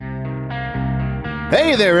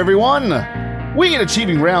Hey there, everyone! We at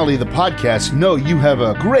Achieving Reality, the podcast, know you have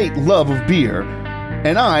a great love of beer,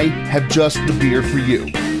 and I have just the beer for you.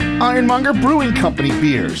 Ironmonger Brewing Company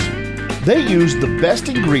beers. They use the best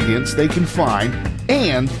ingredients they can find,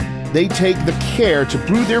 and they take the care to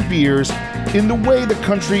brew their beers in the way the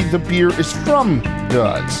country the beer is from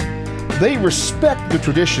does. They respect the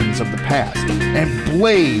traditions of the past and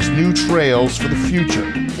blaze new trails for the future.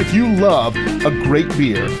 If you love a great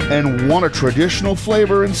beer and want a traditional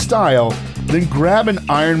flavor and style, then grab an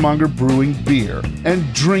Ironmonger Brewing beer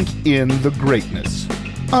and drink in the greatness.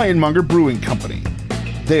 Ironmonger Brewing Company.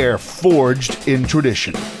 They're forged in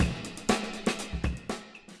tradition.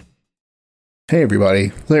 Hey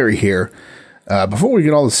everybody, Larry here. Before we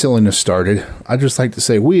get all the silliness started, I'd just like to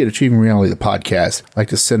say we at Achieving Reality, the podcast, like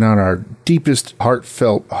to send out our deepest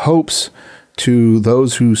heartfelt hopes to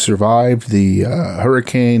those who survived the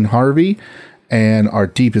Hurricane Harvey, and our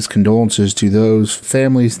deepest condolences to those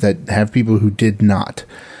families that have people who did not.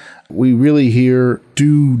 We really here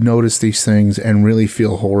do notice these things and really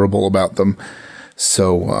feel horrible about them.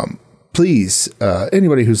 So please,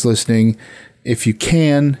 anybody who's listening, if you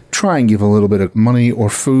can, try and give a little bit of money or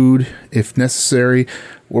food, if necessary,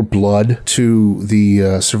 or blood to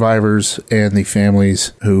the survivors and the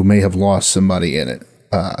families who may have lost somebody in it.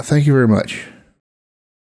 Thank you very much.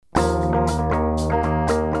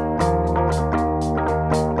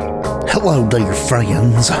 Hello, dear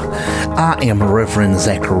friends. I am Reverend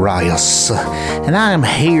Zacharias, and I am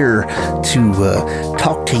here to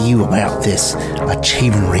talk to you about this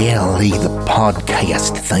Achieving Reality, the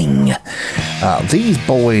podcast thing. These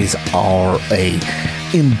boys are a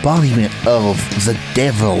embodiment of the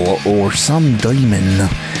devil or some demon,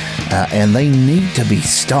 and they need to be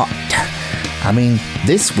stopped. I mean,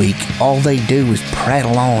 this week, all they do is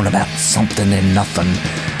prattle on about something and nothing.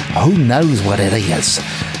 Who knows what it is?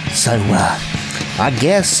 So, I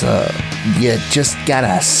guess you just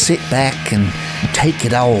gotta sit back and take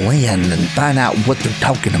it all in and find out what they're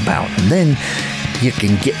talking about. And then you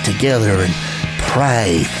can get together and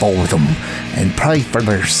pray for them and pray for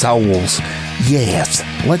their souls. Yes,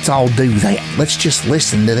 let's all do that. Let's just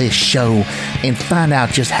listen to this show and find out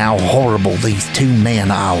just how horrible these two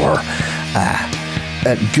men are.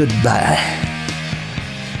 Goodbye.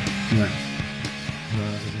 What?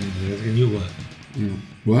 You what?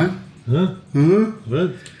 What? Huh? Huh?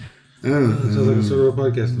 What? Sounds like a sort of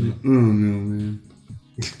podcast to me. Oh, no, man.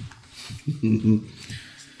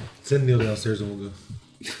 Send Neil downstairs and we'll go.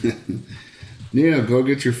 Yeah, go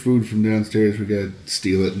get your food from downstairs. We gotta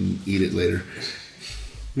steal it and eat it later.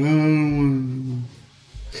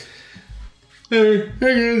 Hey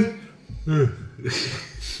guys.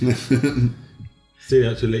 Stayed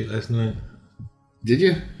out too late last night. Did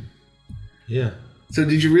you? Yeah. So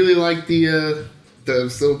did you really like the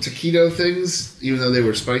little taquito things, even though they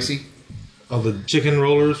were spicy? Oh, the chicken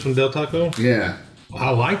rollers from Del Taco? Yeah.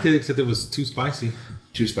 I liked it, except it was too spicy.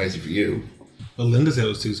 Too spicy for you. But Linda said it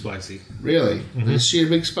was too spicy. Really? Mm-hmm. Is she a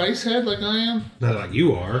big spice head like I am? Not like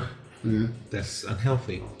you are. Yeah. That's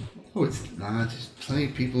unhealthy. Oh, it's not. There's plenty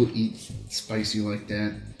of people who eat spicy like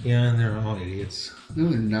that. Yeah, and they're all idiots. No,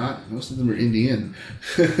 they're not. Most of them are Indian.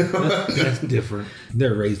 That's different.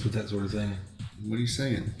 They're raised with that sort of thing. What are you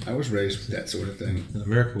saying? I was raised with that sort of thing. In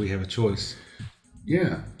America, we have a choice.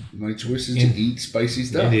 Yeah. My choice is to eat spicy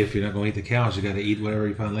stuff. India, if you're not going to eat the cows, you got to eat whatever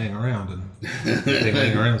you find laying around. And they're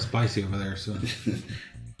laying around spicy over there. So,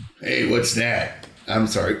 Hey, what's that? I'm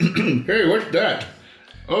sorry. Hey, what's that?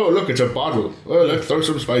 Oh, look, it's a bottle. Oh, let's throw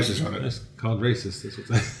some spices on it. that's called racist. That's what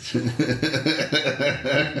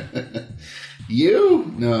that.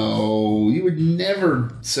 You? No, you would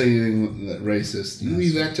never say anything that racist. You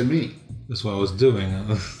leave that to me. That's what I was doing. I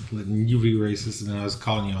was letting you be racist, and then I was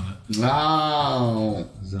calling you on it. Oh.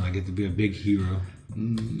 Then I get to be a big hero.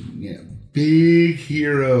 Yeah, big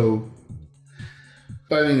hero.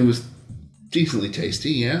 But I mean, it was decently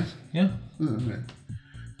tasty, yeah? Yeah. Oh, right.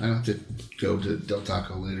 I don't have to go to Del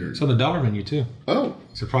Taco later. It's on the dollar menu, too. Oh.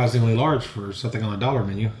 Surprisingly large for something on the dollar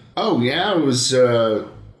menu. Oh, yeah, it was,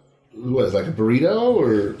 what, like a burrito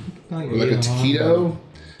or like a taquito?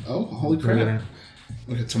 Oh, holy crap.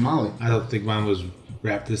 Like a tamale. I don't think mine was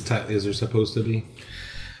wrapped as tightly as they're supposed to be.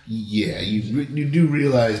 Yeah, you do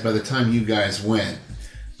realize by the time you guys went,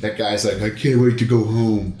 that guy's like, I can't wait to go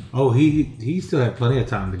home. Oh, he still had plenty of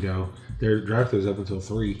time to go. Their drive-thru's up until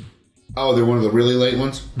 3. Oh, they're one of the really late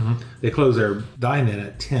ones? Mm-hmm. They close their dine-in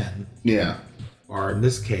at 10. Yeah. Or in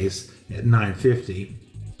this case, at 9:50.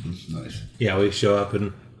 That's nice. Yeah, we show up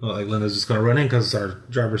and like Linda's just going to run in because our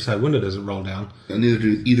driver's side window doesn't roll down. And neither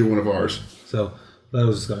do either one of ours. So Linda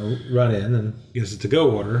was just going to run in and get us a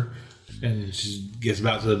to-go order. And she gets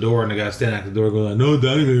about to the door, and the guy standing at the door going, "No,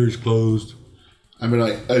 dining area is closed." I'd be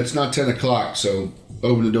like, it's not 10 o'clock, so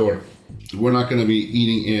open the door. We're not going to be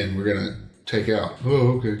eating in. We're going to take out.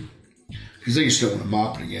 Oh, okay. Because they just don't want to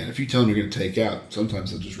mop it again. If you tell them you're going to take out,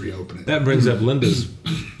 sometimes they'll just reopen it. That brings up Linda's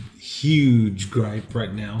huge gripe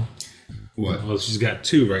right now. What? Well, she's got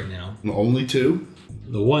two right now. Only two?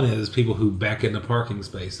 The one is people who back into parking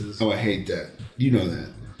spaces. Oh, I hate that. You know that.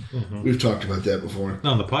 Mm-hmm. We've talked about that before.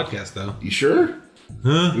 Not on the podcast, though. You sure?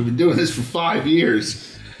 Huh? We've been doing this for 5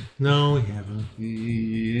 years. No, we haven't.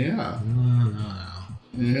 Yeah. No.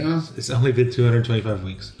 Yeah. It's only been 225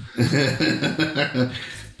 weeks.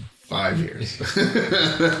 5 years.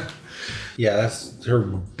 Yeah, that's her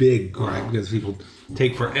big gripe, because people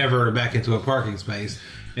take forever to back into a parking space,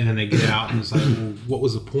 and then they get out, and it's like, well, what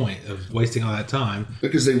was the point of wasting all that time?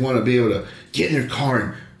 Because they want to be able to get in their car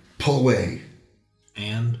and pull away.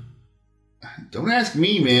 And? Don't ask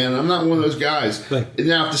me, man. I'm not one of those guys. Like,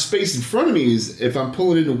 now, if the space in front of me is, if I'm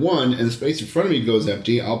pulling into one and the space in front of me goes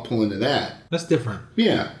empty, I'll pull into that. That's different.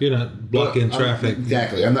 Yeah. You're not blocking traffic.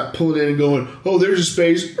 Exactly. I'm not pulling in and going, oh, there's a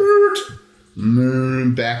space.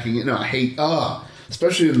 Backing it. No, I hate,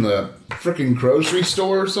 especially in the freaking grocery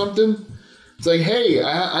store or something. It's like, hey,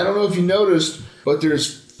 I don't know if you noticed, but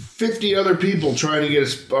there's 50 other people trying to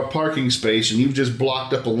get a parking space, and you've just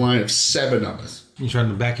blocked up a line of 7 of us. You're trying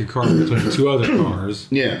to back your car between 2 other cars.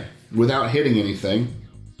 Yeah, without hitting anything.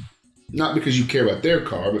 Not because you care about their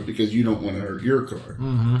car, but because you don't want to hurt your car.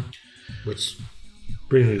 Mm-hmm. Which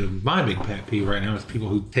brings me to my big pet peeve right now is people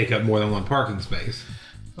who take up more than one parking space.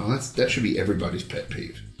 Oh, that should be everybody's pet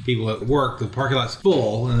peeve. People at work, the parking lot's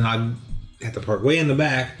full, and I have to park way in the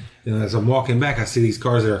back. And as I'm walking back, I see these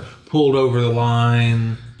cars that are pulled over the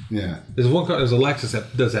line. Yeah. There's one car, there's a Lexus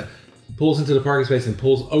that does that. Pulls into the parking space and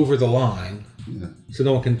pulls over the line. Yeah. So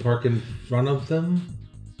no one can park in front of them.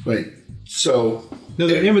 Wait, so... No,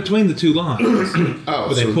 they're in between the 2 lines. Oh,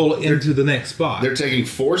 but they so pull into the next spot. They're taking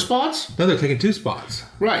 4 spots? No, they're taking 2 spots.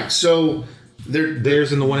 Right, so...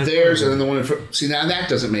 Theirs and the one in front. Theirs and then the one in front. See, now that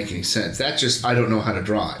doesn't make any sense. That's just, I don't know how to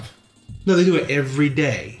drive. No, they do it every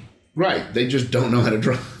day. Right, they just don't know how to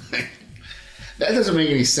drive. That doesn't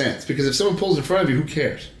make any sense, because if someone pulls in front of you, who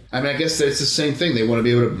cares? I mean, I guess it's the same thing. They want to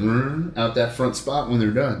be able to run out that front spot when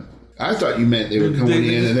they're done. I thought you meant they were going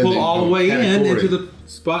in and then pull all the way in into the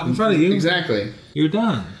spot in front of you. Exactly. You're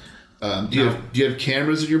done. Do you have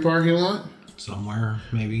cameras in your parking lot? Somewhere,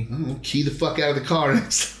 maybe. Oh, key the fuck out of the car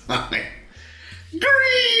next time.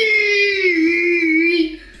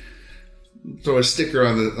 Throw a sticker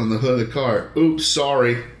on the hood of the car. Oops,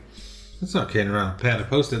 sorry. That's not carrying around a pad of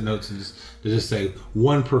post-it notes and just say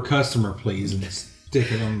 1 per customer, please, and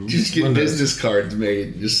stick it on. Just get business cards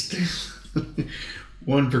made. Just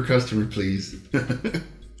 1 per customer, please.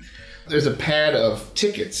 There's a pad of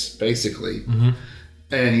tickets, basically,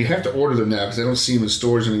 and you have to order them now because I don't see them in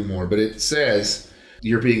stores anymore. But it says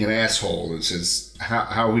you're being an asshole. It says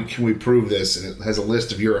how can we prove this, and it has a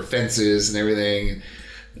list of your offenses and everything.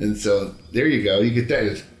 And so there you go. You get that.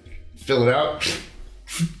 Just fill it out.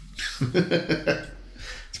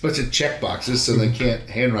 It's a bunch of check boxes, so they can't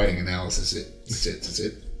handwriting analysis it. That's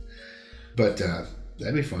it. But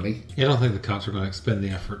that'd be funny. Yeah, I don't think the cops are going to expend the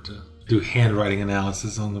effort to do handwriting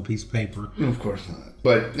analysis on a piece of paper. Of course not.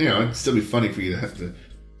 But, it'd still be funny for you to have to...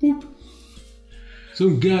 Whoop.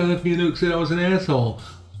 Some guy left me a note said I was an asshole.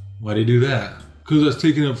 Why'd he do that? Because I was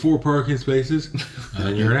taking up 4 parking spaces,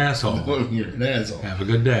 and you're an asshole. You're an asshole. Have a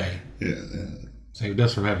good day. Yeah. Saved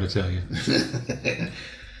us from having to tell you.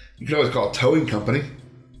 You can always call a towing company.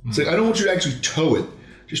 It's like, I don't want you to actually tow it.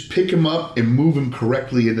 Just pick him up and move him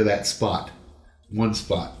correctly into that spot. 1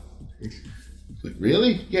 spot. Like,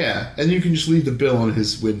 really? Yeah. And you can just leave the bill on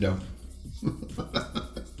his window.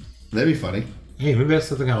 That'd be funny. Hey, maybe that's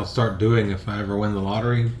something I'll start doing if I ever win the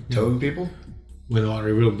lottery. Towing people? Win the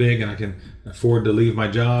lottery real big and I can afford to leave my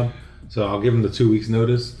job. So I'll give them the 2 weeks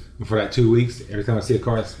notice. And for that 2 weeks, every time I see a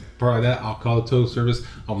car that's part of that, I'll call the tow service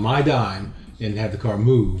on my dime and have the car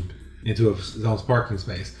moved into its own parking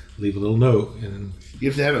space. Leave a little note. And you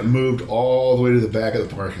have to have it moved all the way to the back of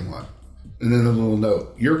the parking lot. And then a little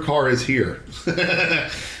note. Your car is here.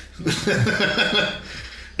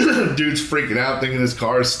 Dude's freaking out thinking his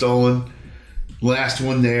car is stolen. Last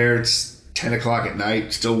one there. It's 10 o'clock at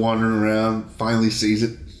night. Still wandering around. Finally sees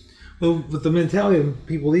it. Well, with the mentality of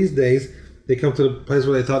people these days, they come to the place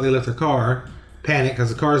where they thought they left their car, panic because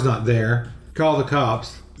the car's not there, call the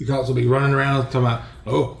cops. The cops will be running around talking about,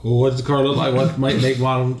 oh, well, what does the car look like? What might make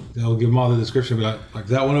model? They'll give them all the description. Be like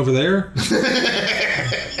that one over there?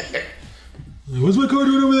 What's my car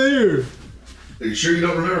doing over there? Are you sure you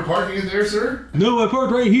don't remember parking in there, sir? No, I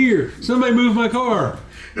parked right here. Somebody moved my car.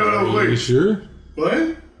 No, Are you sure?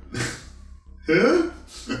 What? Huh?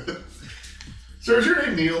 Sir, is your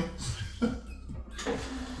name Neil?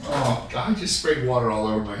 Oh, God, I just sprayed water all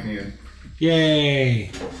over my hand.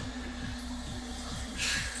 Yay!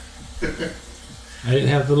 I didn't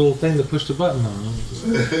have the little thing to push the button on.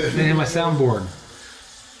 I didn't have my soundboard.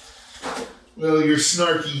 Well, your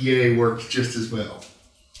snarky yay works just as well.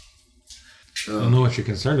 I don't know what you're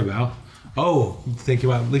concerned about. Oh, thinking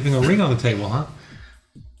about leaving a ring on the table, huh?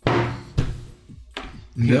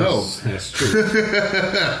 No. Yes, that's true.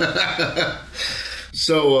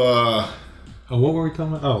 So, What were we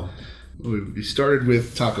talking about? Oh, we started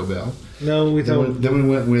with Taco Bell. no, we Then thought. we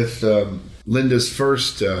went with Linda's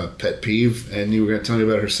first pet peeve, and you were going to tell me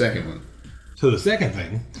about her second one. So the second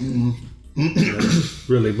thing that's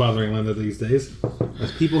really bothering Linda these days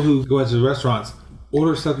is people who go into restaurants,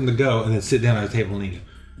 order something to go, and then sit down at a table and eat it.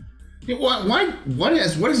 Yeah, why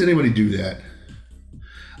does anybody do that?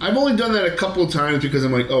 I've only done that a couple of times because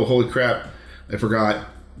I'm like, oh, holy crap, I forgot.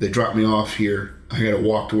 They dropped me off here. I got to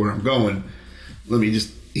walk to where I'm going. Let me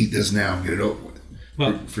just eat this now and get it over with.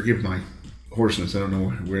 Well, Forgive my hoarseness. I don't know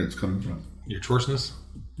where it's coming from. your chorseness.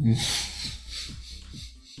 You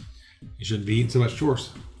shouldn't be eating so much chores.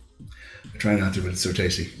 I try not to, but it's so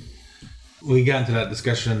tasty. We got into that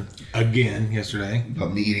discussion again yesterday.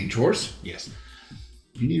 About me eating chores? Yes.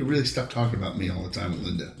 You need to really stop talking about me all the time with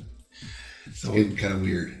Linda. It's getting kind of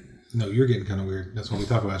weird. No, you're getting kind of weird. That's what we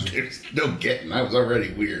talk about. There's no getting. I was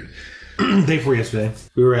already weird. Day before yesterday,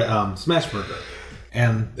 we were at Smashburger,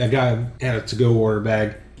 and a guy had a to-go order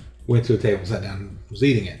bag, went to a table, sat down, and was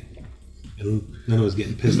eating it. And Linda was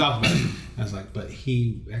getting pissed off about it. I was like, but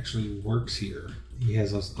he actually works here. He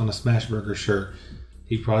has on a Smashburger shirt.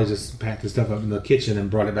 He probably just packed his stuff up in the kitchen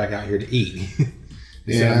and brought it back out here to eat.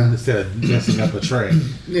 Instead of messing up a tray.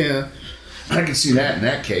 Yeah. I can see that in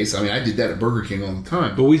that case. I mean, I did that at Burger King all the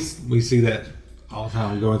time. But we see that all the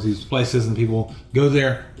time. We go into these places and people go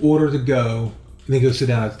there, order to go, and then go sit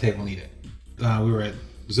down at the table and eat it. We were at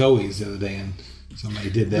Zoe's the other day and somebody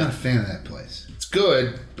did I'm not a that. fan of that place. It's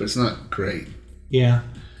good, but it's not great. Yeah.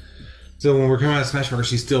 So when we're coming out of Smashburger,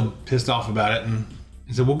 she's still pissed off about it, and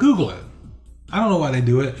I said, well, Google it. I don't know why they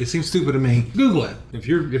do it. It seems stupid to me. Google it. If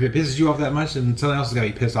it pisses you off that much, then someone else is going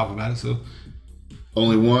to be pissed off about it. So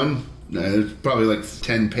Only one? No, there's probably like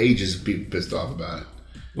 10 pages of people pissed off about it.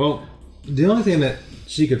 well, the only thing that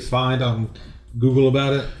she could find on Google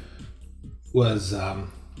about it was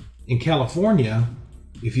in California,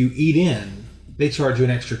 if you eat in, they charge you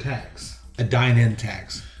an extra tax, a dine-in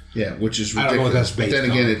tax. Yeah, which is I ridiculous. don't know what that's but based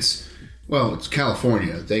then again, on. it's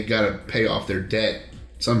California. They got to pay off their debt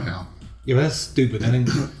somehow. Yeah, but that's stupid. That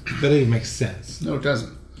didn't make sense. No, it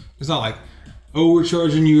doesn't. It's not like, oh, we're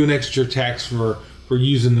charging you an extra tax for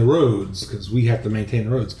using the roads because we have to maintain the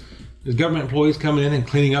roads. Is government employees coming in and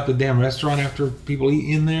cleaning up the damn restaurant after people eat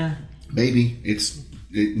in there? Maybe.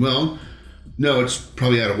 No, it's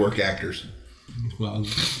probably out of work actors. Well,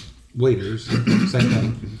 waiters, same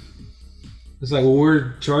thing. It's like, well,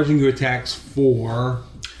 we're charging you a tax for...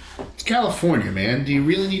 It's California, man. Do you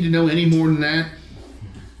really need to know any more than that?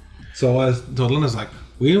 So Linda's like,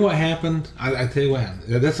 well, you know what happened? I tell you what happened.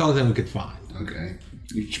 That's the only thing we could find. Okay.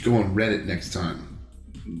 You should go on Reddit next time.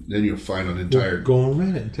 Then you'll find an entire... Go on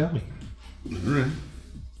Reddit and tell me. All right.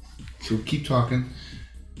 So keep talking.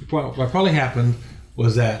 What probably happened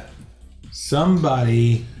was that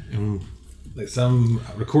somebody, like some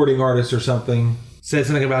recording artist or something, said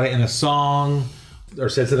something about it in a song or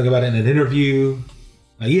said something about it in an interview.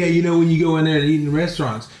 Like, yeah, you know, when you go in there and eat in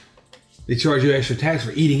restaurants, they charge you extra tax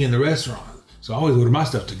for eating in the restaurant. So I always order my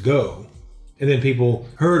stuff to go. And then people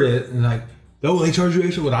heard it and like, oh, they charge you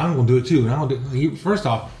extra? Well, I'm going to do it too. And I don't do. First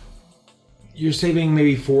off, you're saving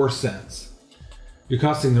maybe 4 cents. You're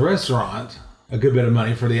costing the restaurant a good bit of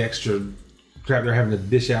money for the extra crap they're having to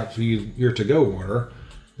dish out for your to-go order,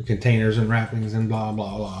 the containers and wrappings and blah,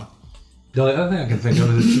 blah, blah. The only other thing I can think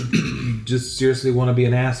of is that you just seriously want to be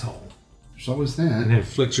an asshole There's always that. and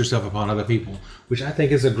inflict yourself upon other people, which I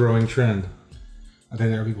think is a growing trend. I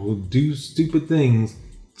think there are people who do stupid things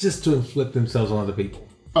just to inflict themselves on other people.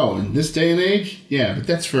 Oh, in this day and age? Yeah, but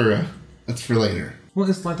that's for later. Well,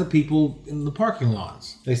 it's like the people in the parking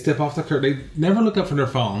lots. They step off the curb. They never look up from their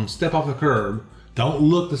phone, step off the curb, don't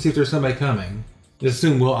look to see if there's somebody coming. They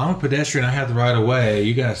assume, well, I'm a pedestrian, I have the right of way,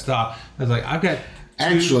 you gotta stop. I was like, I've got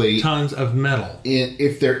two tons of metal.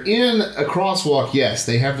 If they're in a crosswalk, yes,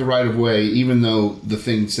 they have the right of way, even though the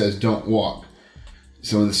thing says don't walk.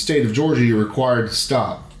 So in the state of Georgia, you're required to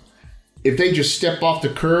stop. If they just step off the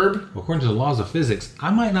curb... According to the laws of physics,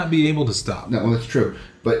 I might not be able to stop. No, well, that's true.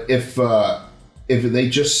 But if they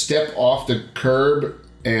just step off the curb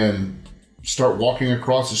and start walking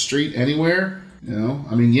across the street anywhere, you know,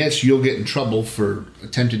 I mean, yes, you'll get in trouble for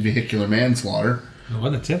attempted vehicular manslaughter. I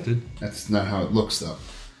wasn't attempted. That's not how it looks, though.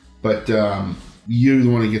 But you're the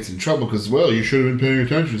one who gets in trouble because, well, you should have been paying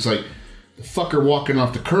attention. It's like the fucker walking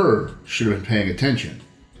off the curb should have been paying attention.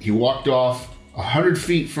 He walked off 100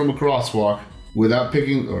 feet from a crosswalk without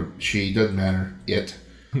picking, or she, doesn't matter, it.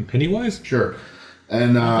 Pennywise? Sure.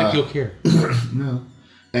 And I think you'll care. no.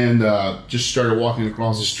 And just started walking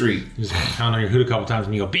across the street. You just pound on your hood a couple times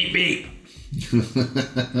and you go beep beep.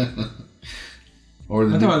 Or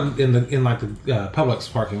I'm talking about in the Publix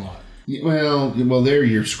parking lot. well, there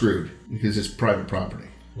you're screwed because it's private property.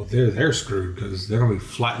 Well, they're screwed because they're going to be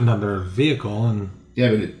flattened under a vehicle and.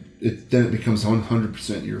 Yeah, but then it becomes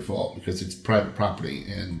 100% your fault because it's private property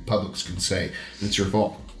and Publix can say it's your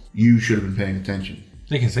fault. You should have been paying attention.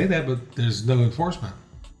 They can say that, but there's no enforcement.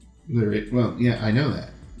 Well, yeah, I know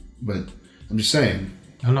that, but I'm just saying.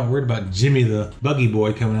 I'm not worried about Jimmy the buggy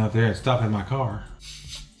boy coming out there and stopping my car.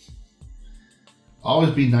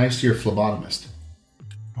 Always be nice to your phlebotomist.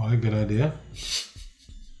 Probably a good idea.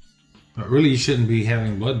 But really, you shouldn't be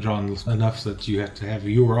having blood drawn enough that you have to have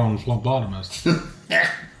your own phlebotomist.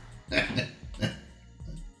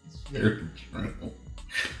 Very true.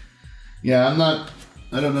 Yeah,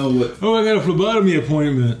 I don't know what. Oh, I got a phlebotomy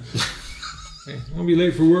appointment. I'm going to be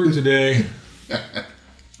late for work today.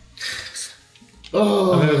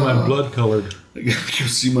 Oh, I'm having my blood colored. I gotta go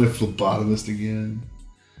see my phlebotomist again.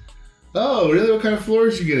 Oh, really? What kind of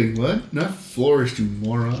florist you getting? What? Not florist, you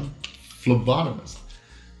moron. Phlebotomist.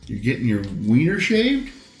 You're getting your wiener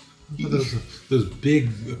shaved? Those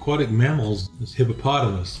big aquatic mammals, this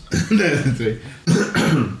hippopotamus.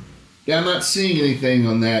 Yeah, I'm not seeing anything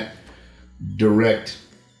on that direct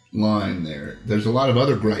line there. There's a lot of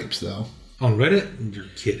other gripes, though. On Reddit? You're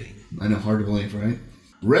kidding. I know, hard to believe, right?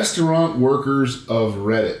 Restaurant workers of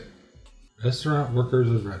Reddit. Restaurant workers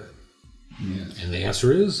of Reddit. Yes. And the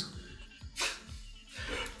answer is?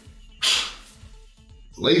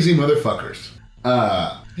 Lazy motherfuckers.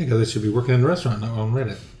 Because they should be working in a restaurant, not on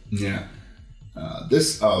Reddit. Yeah.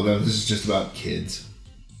 This is just about kids.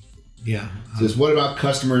 Yeah. It says, what about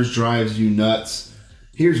customers drives you nuts?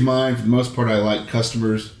 Here's mine. For the most part, I like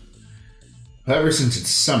customers. However, since it's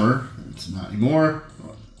summer, it's not anymore.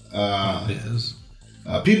 It is.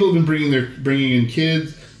 People have been bringing in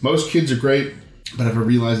kids. Most kids are great, but I've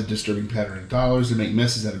realized a disturbing pattern of dollars. They make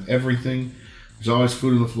messes out of everything. There's always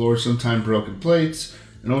food on the floor, sometimes broken plates,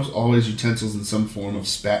 and almost always utensils in some form of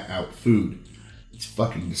spat out food. It's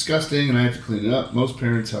fucking disgusting, and I have to clean it up. Most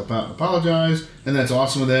parents help out and apologize, and that's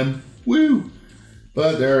awesome of them. Woo!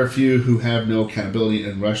 But there are a few who have no accountability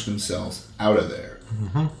and rush themselves out of there.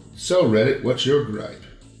 Mm-hmm. So, Reddit, what's your gripe?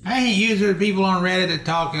 I hate using people on Reddit that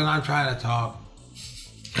talk and I'm trying to talk.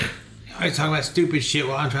 I always talk about stupid shit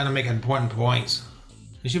while I'm trying to make important points.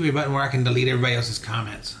 There should be a button where I can delete everybody else's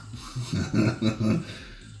comments.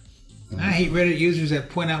 I hate Reddit users that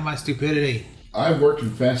point out my stupidity. I've worked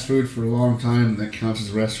in fast food for a long time, and that counts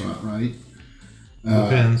as a restaurant, right?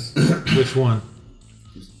 Depends. Which one?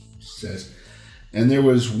 Says. And there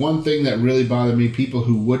was one thing that really bothered me. People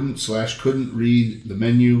who wouldn't/couldn't read the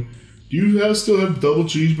menu. Do you still have double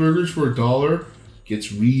cheeseburgers for $1?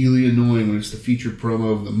 Gets really annoying when it's the featured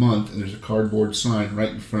promo of the month and there's a cardboard sign right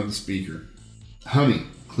in front of the speaker. Honey.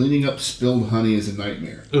 Cleaning up spilled honey is a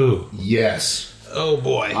nightmare. Ooh. Yes. Oh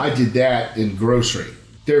boy. I did that in grocery.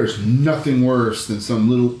 There's nothing worse than some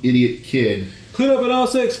little idiot kid. Clean up in all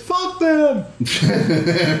six. Fuck them.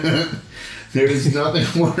 There is nothing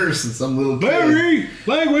worse than some little kid Larry,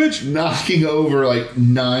 language knocking over like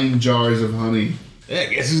 9 jars of honey. Yeah, I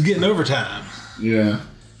guess it's getting overtime. Yeah.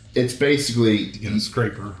 It's basically... Get a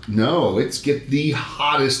scraper. No, it's get the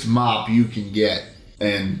hottest mop you can get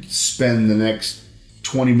and spend the next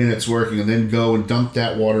 20 minutes working and then go and dump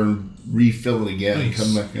that water and refill it again and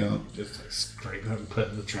come back out. Just like scrape it and put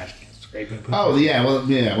it in the trash can. Scrape it and put Oh, yeah, well,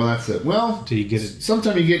 that's it. Well, till you get it.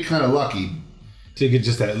 Sometimes you get kind of lucky. Till you get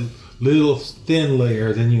just that little thin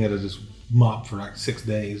layer, then you got to just mop for like 6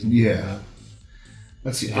 days. Yeah.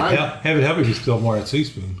 Let's see. Have it help if you spill more than a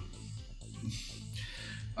teaspoon.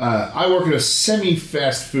 I work at a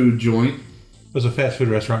semi-fast food joint. It's a fast food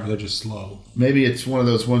restaurant, but they're just slow. Maybe it's one of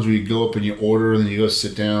those ones where you go up and you order, and then you go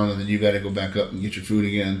sit down, and then you got to go back up and get your food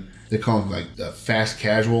again. They call them like fast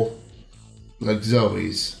casual, like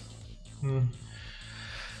Zoe's.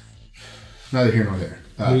 Neither here nor there.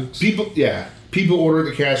 People order at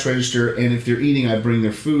the cash register, and if they're eating, I bring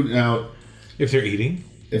their food out. If they're eating?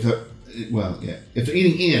 If they're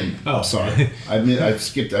eating in. Oh, sorry. I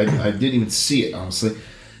skipped. I didn't even see it, honestly.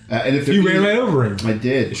 And if you ran right over him. I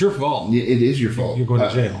did. It's your fault. It is your fault. You're going to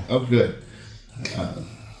jail. Oh, good.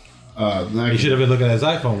 You should have been looking at his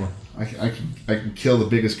iPhone. I can kill the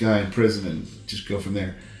biggest guy in prison and just go from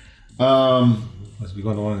there. Must be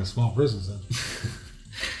going to one of the small prisons then.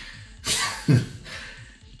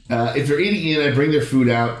 If they're eating in, I bring their food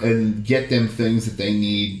out and get them things that they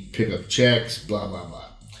need, pick up checks, blah, blah, blah.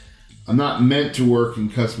 I'm not meant to work in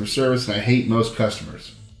customer service, and I hate most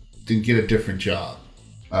customers. Didn't get a different job.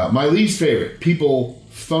 My least favorite, people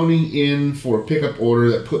phoning in for a pickup order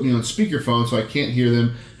that put me on speakerphone so I can't hear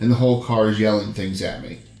them and the whole car is yelling things at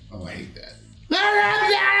me. Oh, I hate that.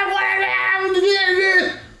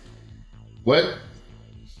 What?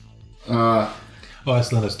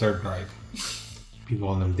 That's Linda's third gripe. People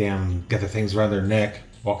on them got their things around their neck,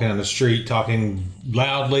 walking down the street, talking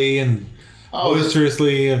loudly and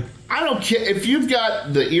boisterously. I don't care. If you've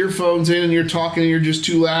got the earphones in and you're talking and you're just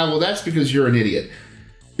too loud, well, that's because you're an idiot.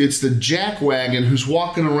 It's the jackwagon who's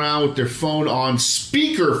walking around with their phone on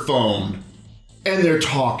speakerphone and they're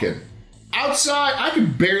talking. Outside, I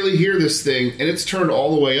can barely hear this thing and it's turned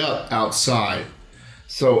all the way up outside.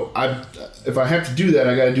 So if I have to do that,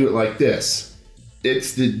 I got to do it like this.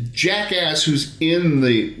 It's the jackass who's in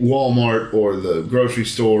the Walmart or the grocery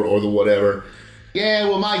store or the whatever. Yeah,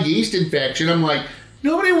 well, my yeast infection. I'm like,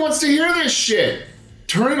 nobody wants to hear this shit.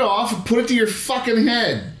 Turn it off and put it to your fucking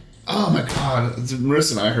head. Oh my God.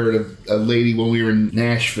 Marissa and I heard a lady when we were in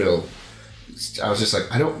Nashville. I was just like,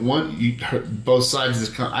 I don't want you both sides of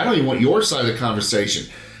this. I don't even want your side of the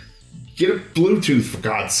conversation. Get a Bluetooth, for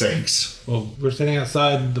God's sakes. Well, we're sitting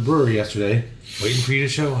outside the brewery yesterday, waiting for you to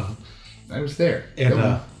show up. I was there.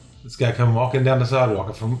 And this guy come walking down the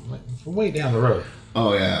sidewalk from way down the road.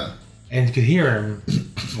 Oh, yeah. And you could hear him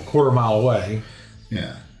a quarter mile away.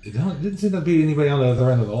 Yeah. It didn't seem to be anybody on the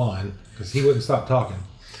other end of the line because he wouldn't stop talking.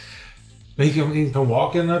 But he'd come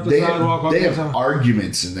walking up the sidewalk. They have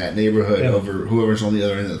arguments in that neighborhood over whoever's on the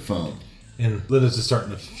other end of the phone. And Linda's just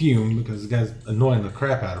starting to fume because the guy's annoying the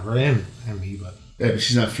crap out of her and me. But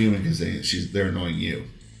she's not fuming because they're annoying you.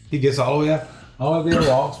 He gets all the way up. All the way there,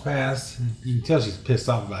 walks past. And you can tell she's pissed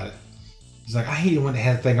off about it. She's like, I hate it when they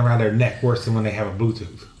have a thing around their neck worse than when they have a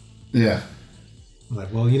Bluetooth. Yeah. I'm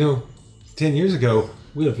like, well, 10 years ago,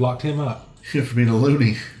 we'd have locked him up. For being a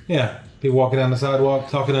loony. Yeah. People walking down the sidewalk,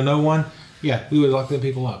 talking to no one. Yeah, we would lock them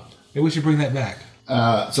people up. Maybe we should bring that back.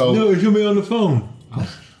 No, it should be on the phone.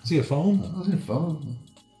 Oh, see a phone? I was on the phone.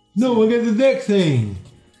 No, I got the neck thing.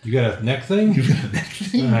 You got a neck thing? You got a neck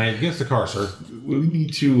thing? All right, get the car, sir. We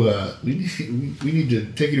need to we need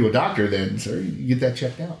to take you to a doctor then, sir. You get that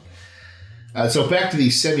checked out. So back to the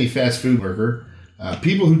semi-fast food worker.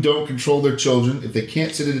 People who don't control their children, if they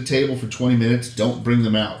can't sit at a table for 20 minutes, don't bring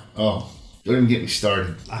them out. Oh, don't even get me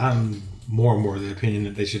started. I'm more and more of the opinion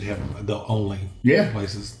that they should have adult-only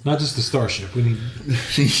places. Not just the Starship. We need...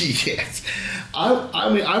 Yes. I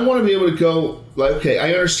mean, I want to be able to go, like, okay,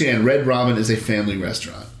 I understand Red Robin is a family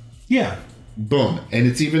restaurant. Yeah. Boom. And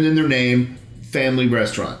it's even in their name, family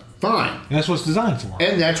restaurant. Fine. And that's what it's designed for.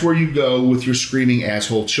 And that's where you go with your screaming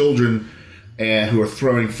asshole children who are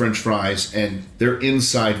throwing French fries, and their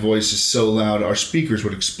inside voice is so loud our speakers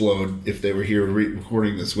would explode if they were here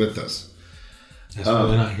recording this with us. That's why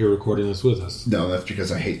they're not here recording this with us. No, that's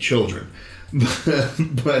because I hate children.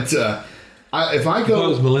 But if I go... I thought it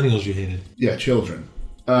was millennials you hated. Yeah, children.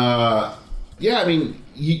 I mean,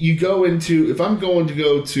 you go into... If I'm going to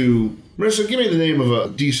go to... Marissa, give me the name of a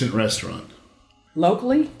decent restaurant.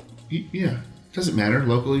 Locally? Yeah. Doesn't matter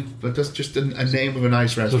locally, but that's just a name of a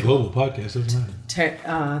nice restaurant. It's a global podcast, doesn't matter.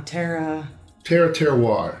 Terra Terroir.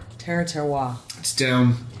 Terra Terroir. It's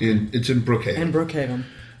in Brookhaven. In Brookhaven.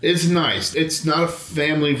 It's nice. It's not a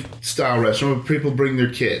family style restaurant where people bring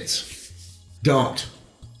their kids. Don't.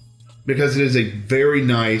 Because it is a very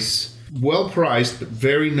nice, well priced, but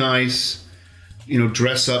very nice,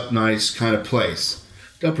 dress up nice kind of place.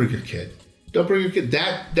 Don't bring your kid. Don't bring your kid.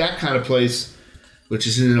 That kind of place, which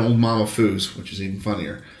is in an Old Mama Foo's, which is even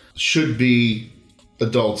funnier, should be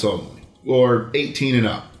adults only or 18 and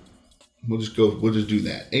up. We'll just do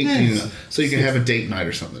that. 18 and up. So you can have a date night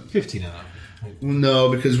or something. 15 and up.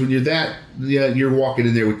 No, because when you're walking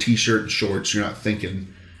in there with t-shirt and shorts, you're not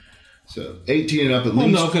thinking. So 18 and up at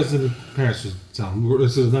least. Well, no, because the parents just tell them,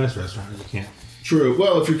 this is a nice restaurant. You can't. True.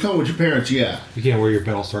 Well, if you're coming with your parents, yeah. You can't wear your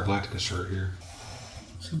Battlestar Galactica shirt here.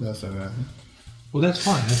 That's not that. Well, that's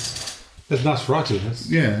fine. That's Nosferatu.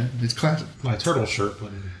 It's classic. My turtle shirt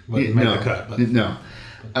wouldn't make the cut. But. No.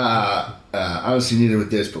 Obviously neither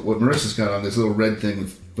with this, but what Marissa's got on this little red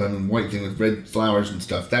thing white thing with red flowers and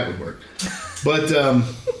stuff, that would work. But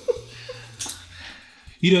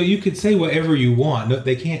you could say whatever you want. No,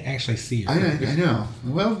 they can't actually see it. I know.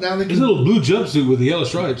 Well, now they can. There's a little blue jumpsuit with the yellow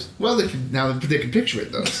stripes. Well, they can picture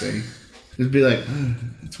it though. See, it'd be like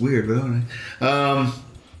It's weird, but all right.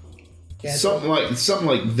 Yeah, Something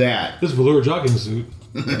like that. This velour jogging suit.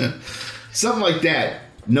 Something like that.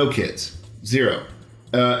 No kids. 0.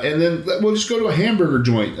 And then we'll just go to a hamburger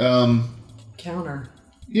joint. counter.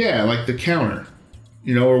 Yeah, like the counter.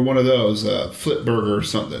 Or one of those, Flip Burger or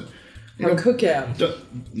something. Or cookout.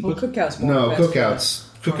 Well, cookout's more No, fast cookouts.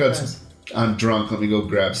 food. Cookouts. I'm drunk. Let me go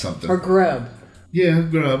grab something. Or grub. Yeah,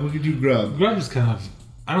 grub. We could do grub. Grub is kind of.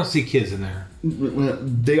 I don't see kids in there. Well,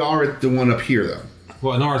 they are at the one up here, though.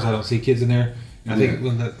 Well, in ours, I don't see kids in there. And I think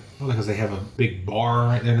because they have a big bar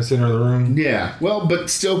right there in the center of the room. Yeah, well,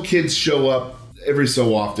 but still, kids show up every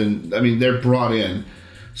so often. I mean, they're brought in.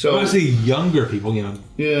 So I see younger people,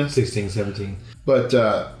 yeah. 16, 17. But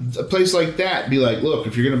a place like that, be like, look,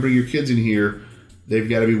 if you're going to bring your kids in here, they've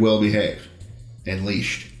got to be well behaved and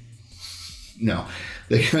leashed. No,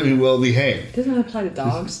 they got to be well behaved. Doesn't that apply to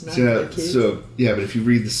dogs? Not to kids? So yeah, but if you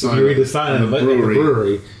read the sign, on the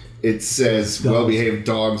brewery, it says well-behaved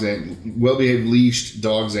dogs and well-behaved leashed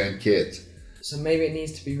dogs and kids. So maybe it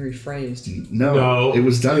needs to be rephrased. No, it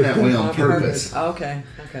was done that way on On purpose. Oh, okay.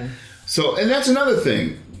 So, and that's another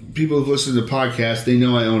thing. People who've listened to the podcast, they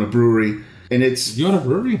know I own a brewery, and it's You own a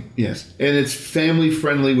brewery? yes, and it's family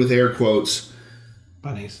friendly with air quotes.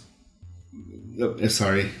 Bunnies.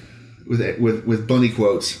 Sorry, with bunny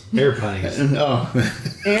quotes. Air bunnies. Oh,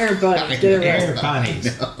 Air bunny. Get it Air right.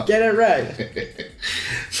 bunnies. Get it right.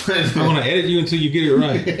 I want to edit you until you get it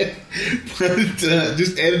right. but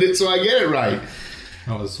just edit it so I get it right.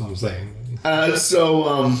 Oh, that's what I'm saying.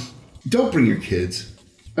 So don't bring your kids.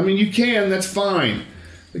 I mean, you can. That's fine,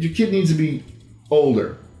 but your kid needs to be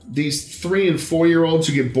older. These 3 and 4-year-olds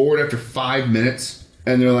who get bored after 5 minutes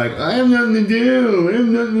and they're like, I have nothing to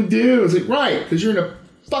do. It's like, right, because you're in a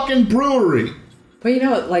fucking brewery.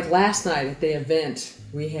 But like last night at the event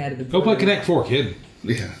we had at the Go play brewery. Connect 4, kid.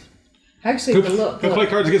 Yeah. Actually, Go play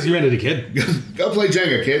Cards Against Humanity, kid. Go play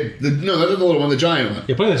Jenga, kid. No, that's the little one, the giant one.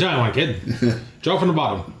 Yeah, play the giant one, kid. Draw from the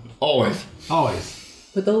bottom. Always. Always.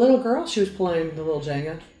 But the little girl, she was playing the little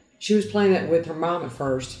Jenga. She was playing it with her mom at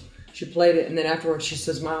first. She played it, and then afterwards she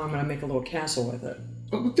says, Mom, I'm going to make a little castle with it.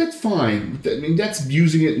 But that's fine. I mean, that's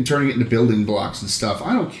using it and turning it into building blocks and stuff.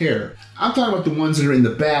 I don't care. I'm talking about the ones that are in the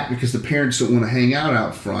back because the parents don't want to hang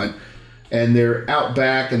out front. And they're out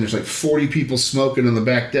back, and there's like 40 people smoking on the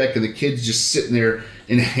back deck, and the kid's just sitting there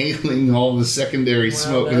inhaling all the secondary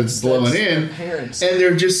smoke that's blowing in. Parents. And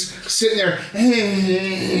they're just sitting there.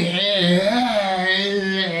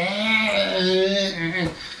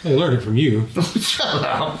 They learned it from you. Shut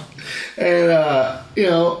up. And,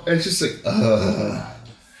 it's just like,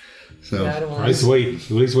 So, I don't want At least the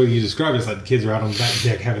way you describe it, it's like the kids are out on the back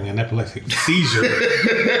deck having an epileptic seizure.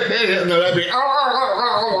 no, that'd be.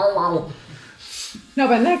 No,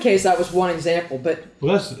 but in that case, that was one example. But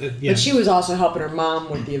Well, that's yeah. but she was also helping her mom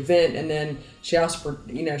with the event, and then she also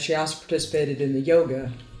participated in the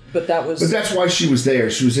yoga. But that was But that's why she was there.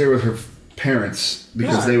 She was there with her parents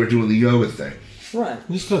because Right. they were doing the yoga thing. right.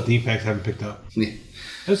 Just got defects haven't picked up. Yeah.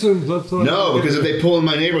 No, No, because if they pull in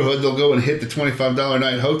my neighborhood, they'll go and hit the $25 a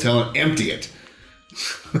night hotel and empty it.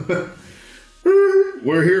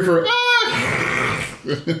 We're here for.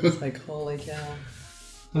 It's like, holy cow.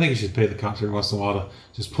 I think you should pay the cops every once in a while to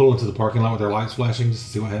just pull into the parking lot with their lights flashing just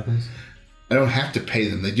to see what happens. I don't have to pay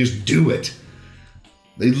them. They just do it.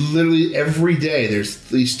 They literally, every day, there's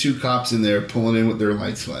at least 2 cops in there pulling in with their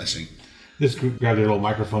lights flashing. Just grab their little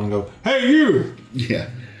microphone and go, "Hey, you!" Yeah.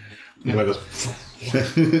 Everybody goes,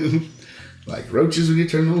 Like roaches when you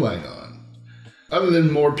turn the light on. Other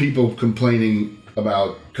than more people complaining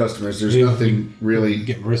about customers, there's nothing really.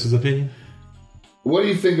 get Marissa's opinion. What do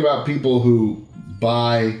you think about people who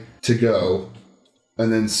buy to go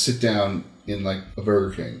and then sit down in like a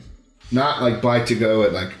Burger King? Not like buy to go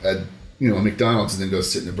at like a McDonald's and then go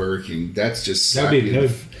sit in a Burger King. That's just slap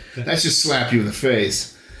that's just slap you in the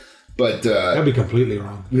face. But That'd be completely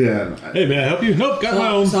wrong. yeah, Hey, may I help you? Nope, got my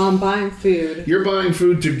own. So I'm buying food. you're buying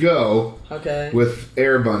food to go Okay. with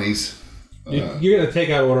Air Bunnies. You get a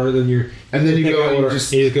takeout order, then you're And then you takeout go and you order,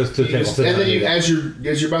 just- he just goes to the table. And then you, as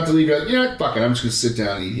you're about to leave, you're like, you know what, fuck it, I'm just gonna sit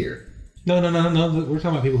down and eat here. No. We're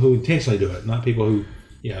talking about people who intentionally do it, not people who,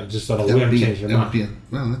 just sort of whim change their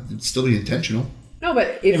mind. It'd still be intentional. No,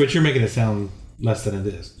 but Yeah, if but you're making it sound less than it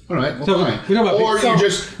is. All right, well, So, fine. we're talking about Or people-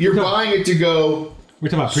 you're buying it to go. We're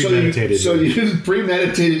talking about So premeditated. you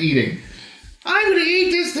premeditated eating. I'm gonna eat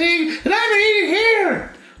this thing, and I'm gonna eat it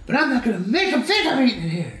here, but I'm not gonna make them think I'm eating it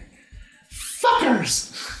here.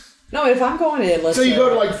 Fuckers. no, if I'm going in, let's So you say go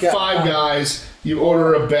to like I've got Five Guys, you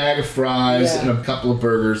order a bag of fries Yeah. and a couple of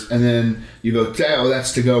burgers, and then you go, oh,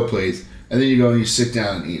 that's to go, please. And then you go and you sit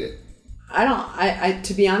down and eat it. I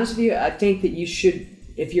to be honest with you, I think that you should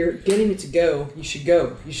if you're getting it to go, you should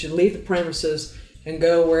go. You should leave the premises and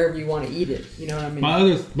go wherever you want to eat it. You know what I mean?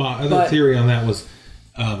 My other theory on that was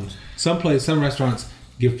some restaurants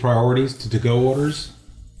give priorities to go orders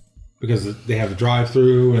because they have a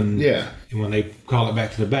drive-through and when they call it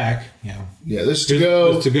back to the back, this is to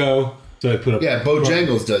go. This to go. So they put up. Yeah,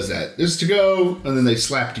 Bojangles does that. This is to go, and then they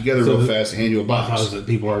slap together real fast and hand you a box. My thought was that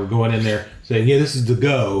people are going in there saying, this is to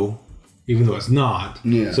go, even though it's not.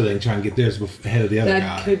 Yeah. So they can try and get theirs ahead of the other guy.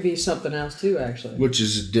 That could be something else too, actually. Which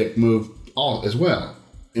is a dick move as well.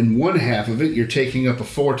 In one half of it, you're taking up a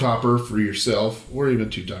 4-topper for yourself, or even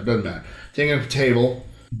 2-topper, doesn't matter. Taking up a table,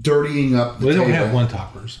 dirtying up the table. They don't have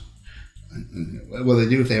 1-toppers. Well, they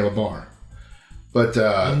do if they have a bar. But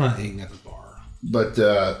I'm not eating at the bar. But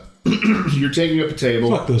you're taking up a table.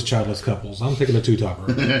 Fuck those childless couples. I'm taking a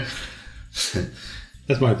 2-topper.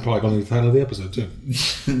 That's probably going to be the title of the episode too.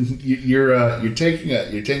 You're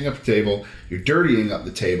taking up a table. You're dirtying up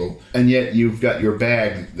the table, and yet you've got your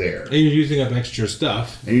bag there. And you're using up extra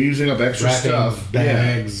stuff.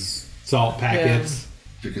 Bags, salt packets.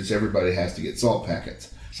 Yeah. Because everybody has to get salt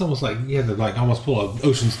packets. It's almost like you have to almost pull an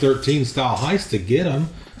Ocean's 13 style heist to get them.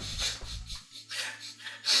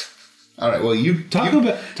 All right. Well, Taco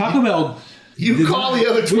Bell. You call the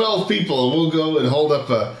other 12 people, and we'll go and hold up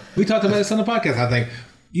a. We talked about this on the podcast. I think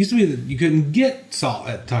used to be that you couldn't get salt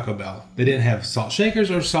at Taco Bell. They didn't have salt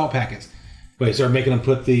shakers or salt packets. But they started making them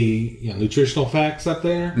put the nutritional facts up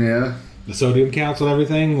there. Yeah. The sodium counts and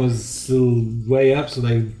everything was way up, so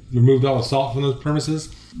they removed all the salt from those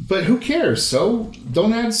premises. But who cares? So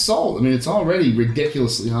don't add salt. I mean, it's already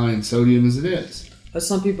ridiculously high in sodium as it is. But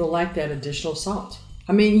some people like that additional salt.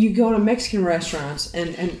 I mean, you go to Mexican restaurants, and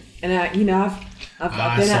I've been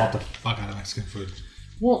salt the fuck out of Mexican food.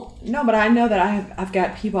 Well, no, but I know that I've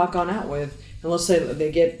got people I've gone out with, and let's say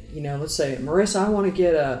they get, let's say, Marissa, I want to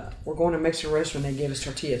get we're going to a Mexican restaurant, they gave us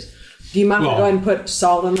tortillas. Do you mind if I go ahead and put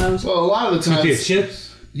salt on those? Well, a lot of the times. Tortilla chips?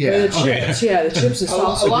 Yeah, the chips, the chips and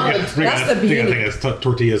salt. That's the beauty. It's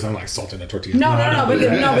tortillas. I'm like salting the tortillas. No,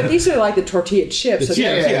 but these are like the tortilla chips.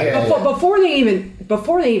 Before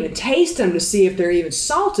they even taste them to see if they're even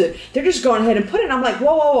salted, they're just going ahead and put it. And I'm like,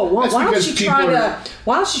 whoa. Why don't you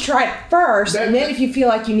try it first, and then if you feel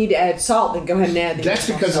like you need to add salt, then go ahead and add the. That's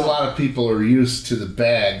because a lot of people are used to the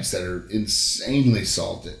bags that are insanely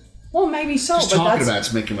salted. Well, maybe so. Just talking about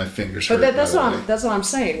it's making my fingers hurt. But that's what I'm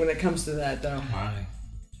saying when it comes to that, though. Why?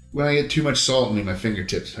 When I get too much salt in me, my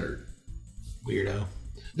fingertips hurt. Weirdo.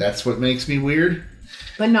 That's what makes me weird?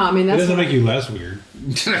 But no, I mean, that's... It doesn't make you less weird.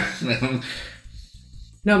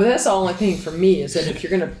 No, but that's the only thing for me is that if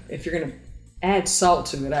you're gonna add salt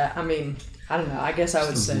to it, I mean, I don't know. I guess I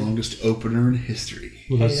would say... the longest opener in history.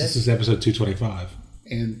 Well, this is episode 225.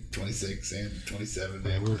 And 26 and 27.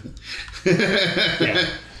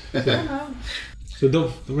 So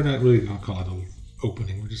we're not really going to call it an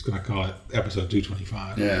opening. We're just going to call it episode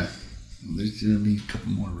 225. Yeah. There's going to be a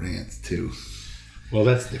couple more rants, too. Well,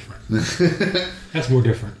 that's different. That's more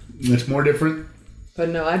different. That's more different? But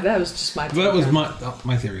no, that was just my theory. That was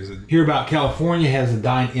my theory. Is that here about California has a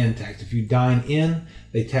dine-in tax. If you dine in,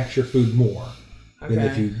 they tax your food more than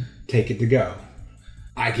if you take it to go.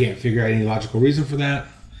 I can't figure out any logical reason for that.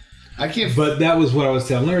 But that was what I was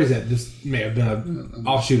telling Larry, that this may have been an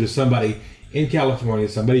offshoot of somebody in California,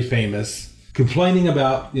 somebody famous, complaining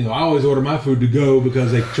about, I always order my food to go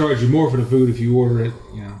because they charge you more for the food if you order it,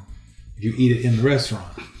 if you eat it in the restaurant.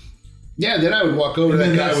 Yeah, then I would walk over to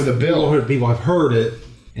that guy with a bill. People have heard it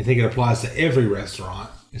and think it applies to every restaurant.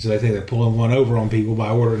 And so they think they're pulling one over on people by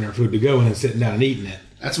ordering their food to go and then sitting down and eating it.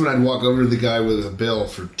 That's when I'd walk over to the guy with a bill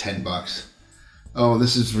for $10. Oh,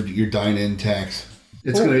 this is for your dine-in tax.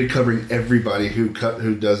 It's going to be covering everybody who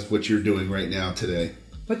does what you're doing right now today.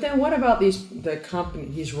 But then what about these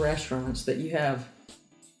restaurants that you have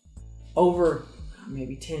over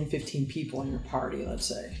maybe 10, 15 people in your party, let's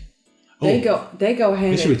say. They go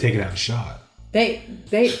ahead. They should be taking out a shot. They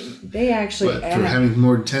actually for having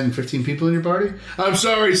more than 10, 15 people in your party? I'm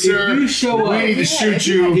sorry, sir. If you show up, we need to shoot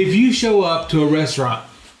you. If you show up to a restaurant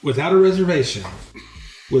without a reservation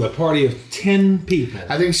with a party of 10 people.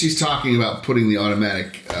 I think she's talking about putting the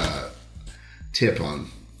automatic tip on.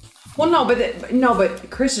 Well, no, but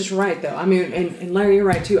Chris is right though. I mean, and Larry, you're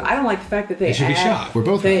right too. I don't like the fact that they should be shot. We're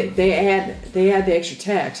both they add the extra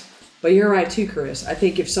tax. But you're right too, Chris. I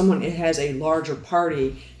think if someone has a larger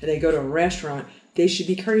party and they go to a restaurant, they should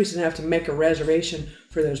be courteous enough to make a reservation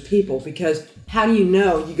for those people, because how do you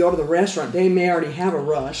know? You go to the restaurant, they may already have a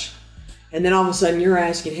rush, and then all of a sudden you're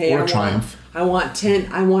asking, "Hey, I want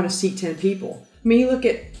 10. I want to seat 10 people." I mean, you look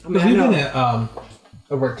at. We've been at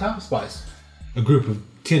over at Top Spice, a group of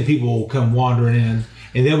 10 people will come wandering in,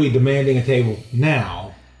 and they'll be demanding a table now.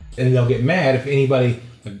 and they'll get mad if anybody,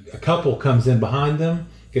 a couple comes in behind them,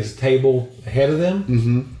 gets a table ahead of them.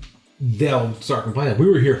 Mm-hmm. They'll start complaining. We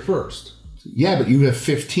were here first. Yeah, but you have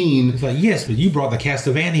 15. It's like, yes, but you brought the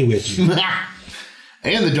Castlevania with you.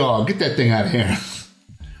 And the dog. Get that thing out of here.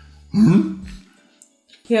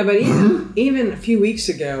 Yeah, but even a few weeks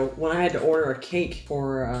ago, when I had to order a cake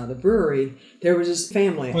for the brewery, there was this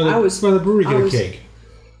family. Why the brewery get a cake?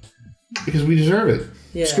 Because we deserve it.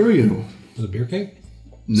 Yeah. Screw you. Was it a beer cake?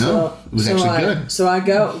 No, it was actually good. So I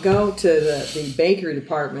go to the bakery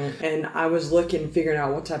department, and I was figuring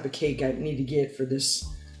out what type of cake I need to get for this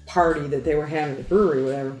party that they were having at the brewery,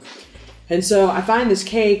 whatever. And so I find this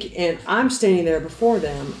cake, and I'm standing there before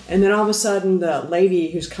them, and then all of a sudden the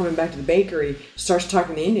lady who's coming back to the bakery starts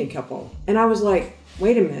talking to the Indian couple. And I was like,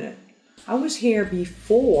 wait a minute. I was here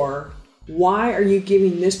before. Why are you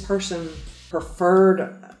giving this person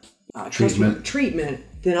preferred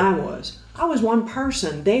treatment than I was? I was one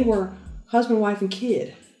person. They were husband, wife, and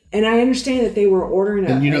kid. And I understand that they were ordering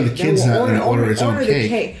And the kid's not going to order his own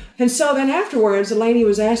cake. And so then afterwards, the lady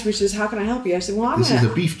was asking me, she says, how can I help you? I said, well, This is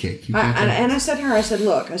a beef cake. And I said to her, I said,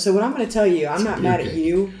 look, what I'm going to tell you, I'm not mad at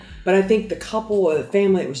you, but I think the couple or the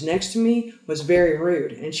family that was next to me was very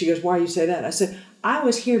rude. And she goes, why do you say that? I said, I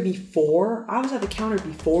was here before. I was at the counter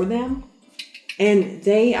before them. And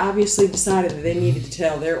they obviously decided that they needed to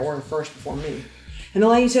tell their order first before me. And the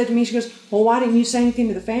lady said to me, she goes, well, why didn't you say anything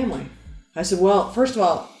to the family? I said, well, first of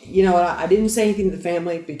all, you know what? I didn't say anything to the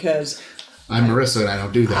family because I'm Marissa and I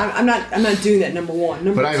don't do that. I'm not doing that, number one.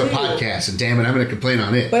 Number but I have two, a podcast, and damn it, I'm going to complain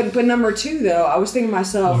on it. But number two, though, I was thinking to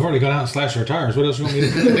myself... I've already gone out and slashed our tires. What else do you want me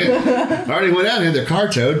to do? I already went out and had their car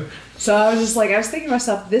towed. So I was just like, I was thinking to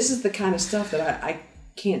myself, this is the kind of stuff that I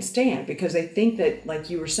can't stand, because they think that, like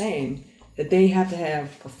you were saying, that they have to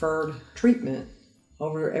have preferred treatment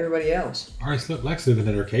over everybody else. All right, look, Lex living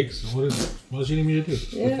in her cakes. So what does she need me to do?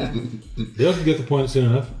 Yeah. They'll get the point soon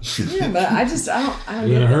enough. Yeah, but I don't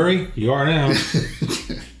You in a hurry? You are now. Oh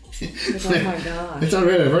my gosh. It's all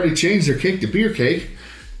right. I've already changed their cake to beer cake.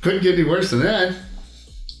 Couldn't get any worse than that.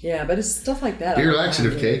 Yeah, but it's stuff like that. Beer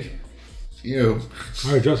laxative cake. Ew. I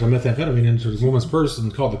already dropped some methamphetamine into this woman's purse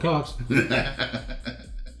and called the cops.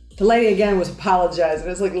 The lady again was apologizing.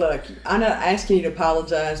 It's like, look, I'm not asking you to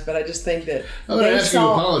apologize, but I just think that I'm not asking you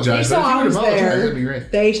to apologize, but if you would apologize, that'd be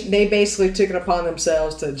great. They basically took it upon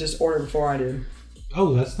themselves to just order before I did.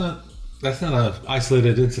 Oh, that's not an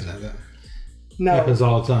isolated incident. That No, happens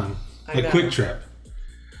all the time. I Like know. Quick Trip.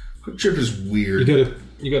 Quick Trip is weird. You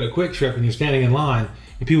go to Quick Trip and you're standing in line,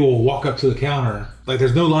 and people will walk up to the counter. Like,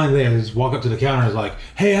 there's no line there. They just walk up to the counter and is like,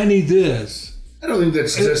 hey, I need this. I don't think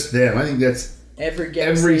that's just them. I think that's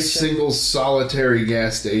every single solitary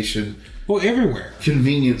gas station, Well, everywhere.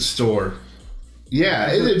 convenience store.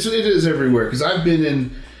 Yeah, it is everywhere. Because I've been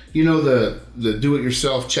in, the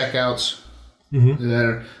do-it-yourself checkouts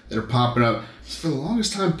that are popping up. For the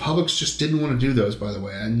longest time, Publix just didn't want to do those. By the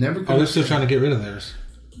way, I never. Oh, they're still trying to get rid of theirs.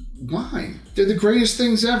 Why? They're the greatest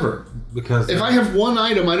things ever. Because If I have one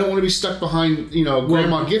item, I don't want to be stuck behind,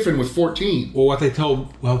 Grandma Giffen with 14.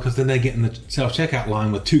 because then they get in the self-checkout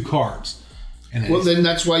line with 2 cards. And Well, then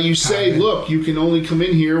that's why you say, look, you can only come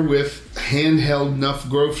in here with handheld enough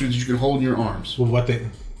groceries you can hold in your arms. Well,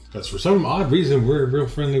 that's for some odd reason, we're real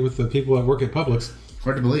friendly with the people that work at Publix.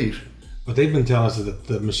 Hard to believe. But they've been telling us that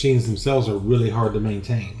the machines themselves are really hard to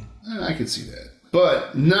maintain. I could see that.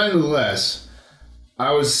 But nonetheless,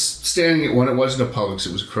 I was standing at one. It wasn't a Publix.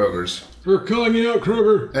 It was a Kroger's. We're calling you out,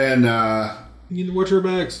 Kroger. And You need to watch your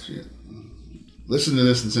backs. listen to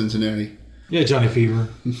this in Cincinnati. Yeah, Johnny Fever.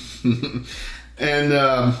 And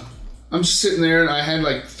I'm just sitting there, and I had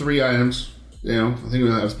like 3 items. I think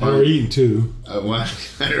I was We're eating 2.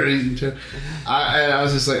 what? I already eaten 2. And I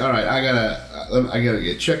was just like, all right, I gotta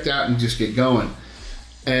get checked out and just get going.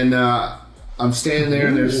 And I'm standing there,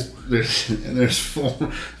 and there's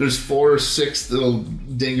 4 or 6 little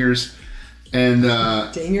dingers, and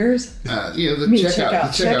dingers. The Me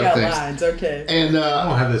checkout things. lines. Okay. And I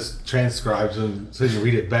don't have this transcribed so he can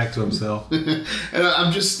read it back to himself. and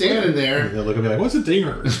I'm just standing there. They'll look at me like, what's a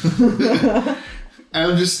dinger?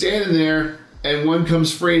 And I'm just standing there, and one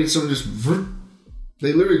comes free, and someone just,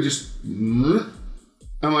 they literally just, I'm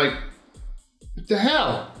like, what the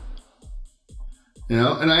hell?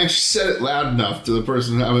 And I actually said it loud enough to the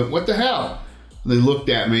person. I went, what the hell? And they looked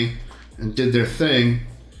at me and did their thing,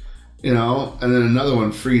 and then another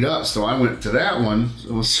one freed up. So I went to that one,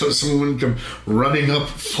 so someone wouldn't come running up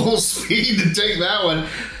full speed to take that one.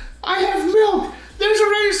 I have milk. There's a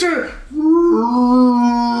register.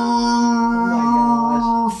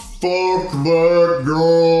 Fuck that guy.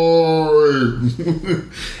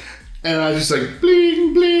 And I was just like,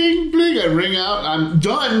 bling, bling, bling. I ring out, I'm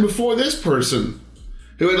done before this person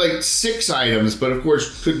who had like 6 items, but of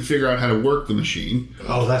course couldn't figure out how to work the machine.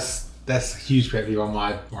 Oh, that's a huge pet peeve on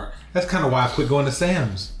my part. That's kind of why I quit going to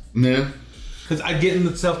Sam's. Yeah. Because I get in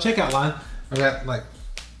the self-checkout line, I got like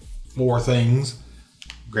 4 things.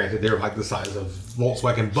 Granted, they're like the size of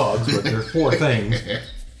Volkswagen Bugs, but there's 4 things.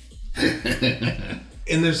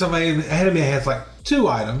 And there's somebody ahead of me that has like 2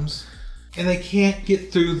 items, and they can't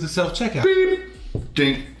get through the self-checkout. Beep.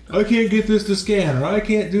 Dink. I can't get this to scan, or I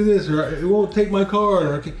can't do this, or it won't take my card,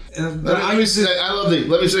 or Let me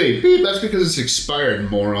see. Beep. That's because it's expired,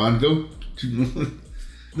 moron. Go.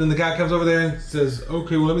 Then the guy comes over there and says,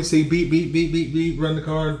 okay, well, let me see. Beep, beep, beep, beep, beep. Run the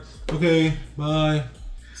card. Okay, bye.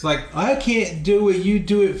 It's like, I can't do it. You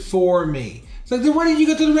do it for me. It's like, then why didn't you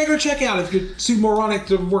go to the regular checkout if you're too moronic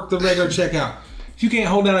to work the regular checkout? If you can't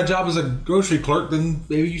hold down a job as a grocery clerk, then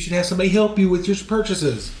maybe you should have somebody help you with your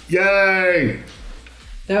purchases. Yay!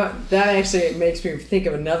 That actually makes me think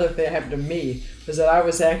of another thing that happened to me. Was that I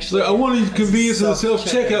was actually... Like, I want the convenience of the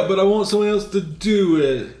self-checkout, but I want someone else to do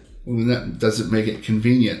it. Well, that doesn't make it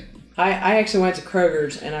convenient. I actually went to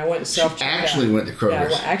Kroger's and I went to self-checkout. Actually went to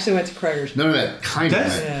Kroger's. Yeah, I actually went to Kroger's. None of that kind of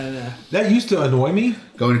That's- thing. No. That used to annoy me.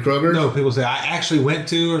 Going to Kroger's? No, people say, I actually went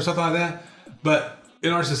to, or something like that. But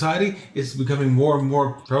in our society, it's becoming more and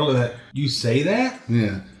more prevalent that you say that.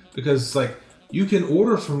 Yeah. Because, like, you can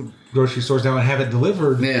order from grocery stores now and have it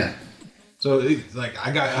delivered. Yeah. So,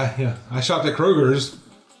 I shopped at Kroger's.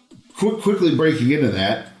 Quickly breaking into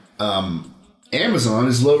that, Amazon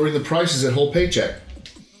is lowering the prices at Whole Paycheck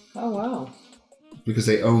Oh, wow. because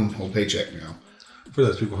they own Whole Paycheck now. For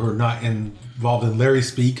those people who are not involved in Larry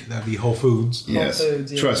speak, that'd be Whole Foods. Yes.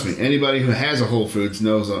 Foods, yes. Trust me, anybody who has a Whole Foods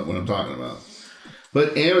knows what I'm talking about.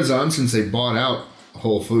 But Amazon, since they bought out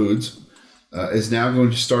Whole Foods, is now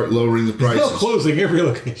going to start lowering the prices. Still closing every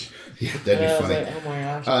location. Yeah, that'd be I was funny. like, oh my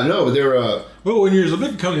gosh. No, they're. Well, when you're as a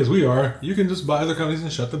big company as we are, you can just buy other companies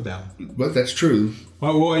and shut them down. But that's true. Why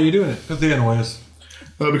are you doing it? Because they annoy us.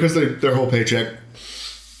 Because they're Whole Paycheck.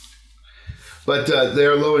 But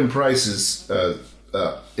they're lowering prices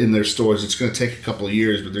in their stores. It's going to take a couple of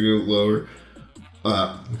years, but they're going to lower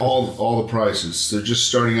all the prices. They're just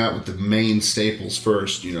starting out with the main staples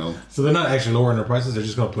first, you know. So they're not actually lowering their prices. They're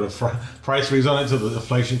just going to put a price freeze on it until the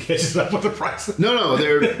inflation catches up with the prices. No,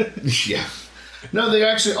 they're yeah. No, they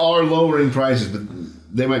actually are lowering prices, but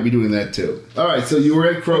they might be doing that too. All right, so you were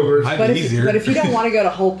at Kroger. I'd But be if, easier. but if you don't want to go to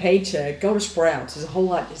Whole Paycheck, go to Sprouts. It's a whole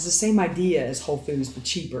lot. It's the same idea as Whole Foods, but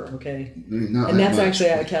cheaper. Okay, Not and that that's much.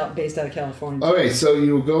 actually based out of California. Okay, so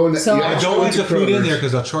you were going. So you I actually don't went let to the food in Kroger's. there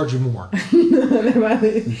because they'll charge you more.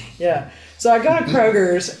 Yeah. So I go to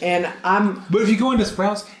Kroger's and I'm. But if you go into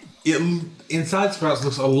Sprouts, inside Sprouts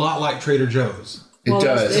looks a lot like Trader Joe's. It Well,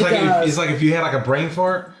 does. It's like if you had like a brain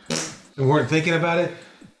fart and weren't thinking about it,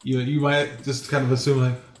 you might just kind of assume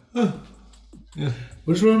like, oh, yeah.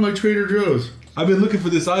 What's wrong with my Trader Joe's? I've been looking for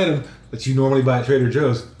this item that you normally buy at Trader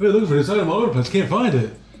Joe's. I've been looking for this item all over the place, can't find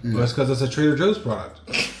it. Well, that's because that's a Trader Joe's product.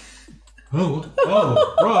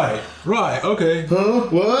 right, okay. Huh?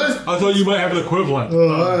 What? I thought you might have an equivalent.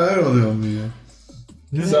 I don't know, man.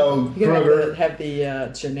 So You can Kroger. have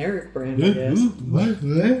the generic brand, I guess. What?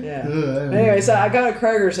 Yeah. Anyway, so I go to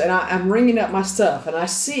Kroger's and I'm ringing up my stuff and I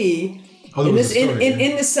see Oh, there in was this a story here.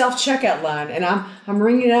 in the self checkout line and I'm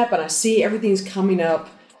ringing it up and I see everything's coming up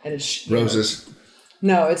and it's Roses.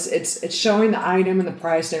 No, it's showing the item and the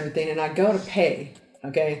price and everything and I go to pay,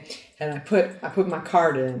 okay, and I put my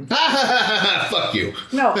card in. Fuck you.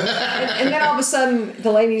 No, and then all of a sudden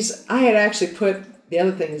the ladies, I had actually put the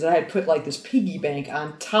other thing is I had put like this piggy bank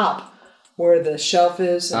on top where the shelf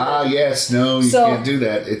is. And Yes. No, you So- can't do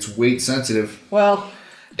that. It's weight sensitive. well.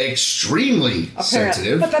 Extremely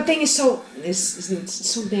sensitive. But that thing is so it's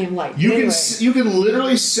so damn light. You Anyway, you can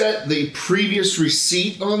literally set the previous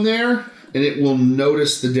receipt on there, and it will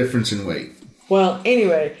notice the difference in weight. well,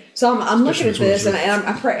 anyway, so I'm looking at Especially this when and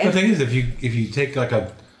I'm The thing is, if you take like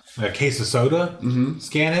a case of soda,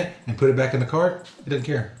 scan it, and put it back in the cart, it doesn't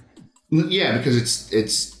care. Yeah, because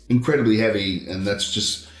it's incredibly heavy, and that's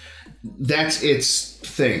its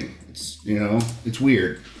thing. It's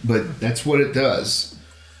weird, but that's what it does.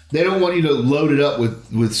 They don't want you to load it up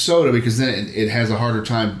with soda because then it has a harder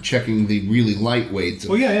time checking the really light weights.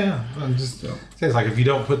 Well, yeah. I'm just it's like if you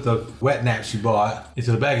don't put the wet naps you bought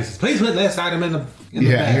into the bag, it says, "Please put this item in the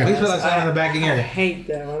bag. Please put this item in the bag I again." hate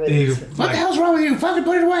that. I mean, Then you, What the hell's wrong with you? Fucking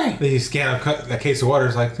put it away. Then you scan a case of water.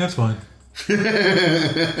 It's like that's fine.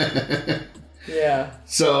 yeah.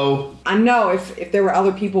 So I know if there were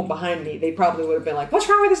other people behind me, they probably would have been like, "What's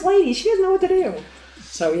wrong with this lady? She doesn't know what to do."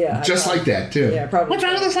 So yeah, just like that too. Yeah, probably. What's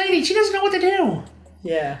wrong with this lady? She doesn't know what to do.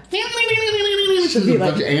 Yeah. Should Be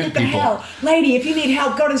like, get the hell, lady. If you need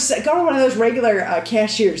help, go to one of those regular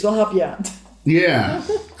cashiers. They'll help you out. Yeah,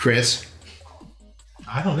 Chris.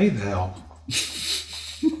 I don't need the help.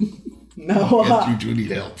 No. Yes, you do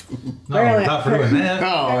need help. No, Apparently- not for doing that.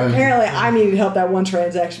 Oh, Apparently, I needed help that one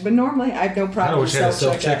transaction, but normally I have no I problem with wish I had a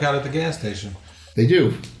self-checkout. self-checkout at the gas station. they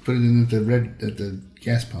do. Put it in at the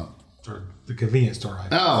gas pump. Or the convenience store.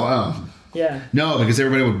 Oh. Yeah. No, because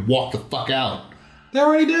everybody would walk the fuck out. They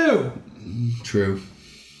already do. True.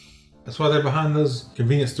 That's why they're behind those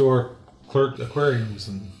convenience store clerk aquariums.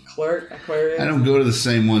 And Clerk, aquarium. I don't go to the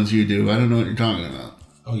same ones you do. I don't know what you're talking about.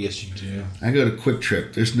 oh, yes, you do. I go to Quick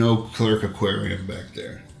Trip. There's no Clerk Aquarium back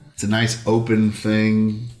there. It's a nice open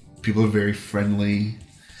thing. People are very friendly.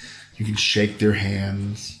 You can shake their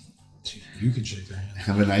hands, You can shake their hand.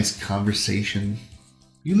 have a nice conversation.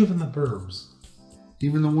 You live in the burbs.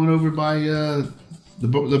 Even the one over by the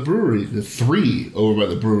brewery, the 3 over by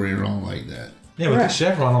the brewery are all like that. Yeah, but Right. the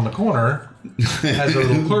Chevron on the corner has a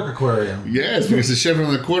little clerk aquarium. Yes, because the Chevron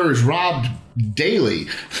on the corner is robbed daily.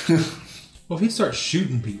 Well, if he starts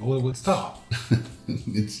shooting people, it would stop.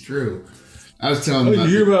 It's true. I was telling Oh, him.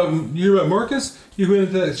 you hear about Marcus? He went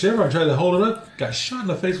into that Chevron, tried to hold it up, got shot in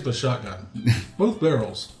the face with a shotgun. Both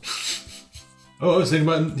barrels. Oh, I was thinking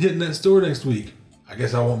about hitting that store next week. I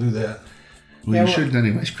guess I won't do that. Well, Yeah, you well- shouldn't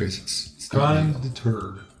anyways, Chris. It's not Crime legal.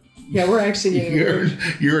 deterred. Yeah, we're actually getting.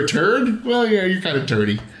 You're a turd? Well, yeah, you're kind of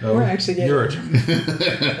turdy. Oh, We're actually getting- You're a turd.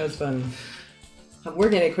 That's funny. We're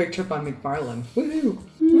getting a quick trip on McFarland. Woohoo!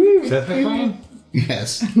 Woo! Seth MacFarlane?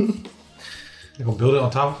 Yes. They gonna build it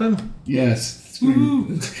on top of him? Yes.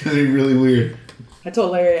 It's gonna be really weird. I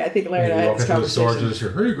told Larry. I think Larry and I You had walk this into the store conversation.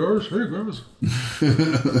 and just hear, hey guys.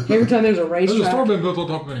 Every time there's a There's a store racetrack, being built on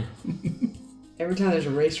top of me. every time there's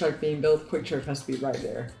a racetrack being built, Quick Trip has to be right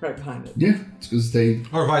there, right behind it. Yeah, it's because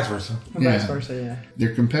Or vice versa. Or vice versa, yeah.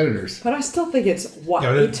 they're competitors. But I still think it's what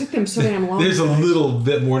Yeah, it took them so damn long. There's a little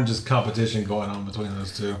bit more than just competition going on between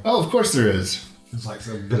those two. Oh, of course there is. There's like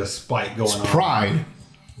a bit of spite going on. Pride.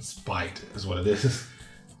 Spite is what it is.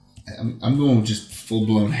 I'm going with just full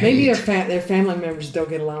blown hate. Maybe their family members don't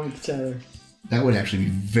get along with each other. That would actually be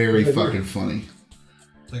very fucking funny.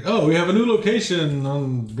 Like, oh, we have a new location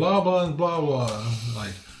on blah, blah, and blah, blah.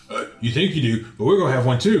 Like, you think you do, but we're going to have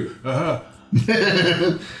one too.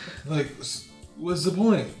 Like, what's the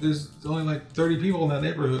point? There's only like 30 people in that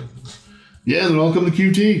neighborhood. Yeah, they'll all come to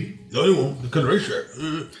QT. No, they won't. They couldn't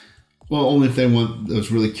racetrack. Well, only if they want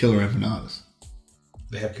those really killer empanadas.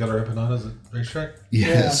 They have killer empanadas at racetrack?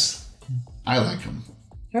 Yes. I like them.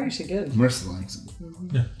 They're actually good. Marissa likes them.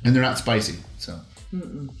 Yeah. And they're not spicy, so.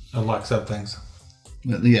 Unlike some things.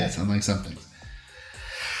 But yes, unlike some things.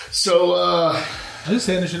 So, I'm just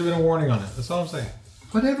saying there should have been a warning on it. That's all I'm saying.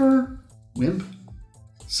 whatever, wimp.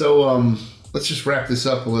 So, let's just wrap this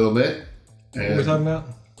up a little bit. What are we talking about?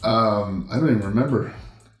 I don't even remember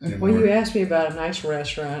anymore. Well, you asked me about a nice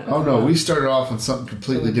restaurant. Oh no, we started off on something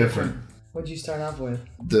completely different. What'd you start off with?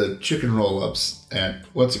 The chicken roll-ups at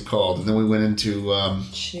what's it called, and then we went into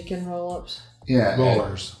Chicken roll-ups.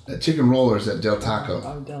 Rollers. at chicken rollers at Del Taco.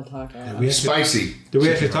 Oh, Del Taco. We actually, Spicy. did we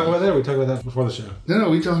actually talk about that, or we talked about that before the show? No,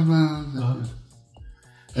 we talked about,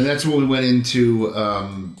 and that's when we went into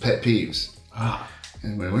pet peeves. Ah.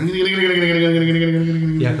 And we Yeah, went,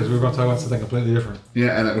 because we were going to talk about something completely different.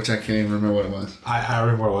 yeah, and which I can't even remember what it was. I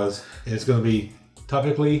remember what it was. It's going to be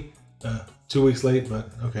topically 2 weeks late, but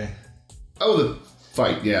okay. Oh, the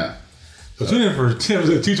fight, yeah. So tune in for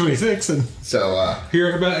episode 226 and So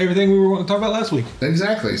hear about everything we were wanting to talk about last week.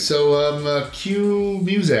 exactly. So cue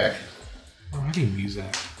Muzak. Oh, I didn't use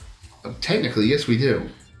that. Technically, yes, we do.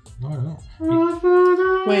 No, I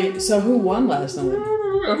don't. Wait, so who won last night?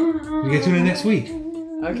 You get tuned in next week.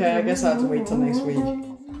 Okay, I guess I'll have to wait till next week.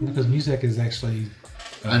 Because music is actually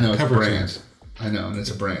I know it's a cover brand. tunes. I know, and it's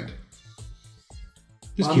a brand.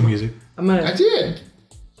 Just cue music. I'm gonna. I did.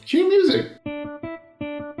 Cue music.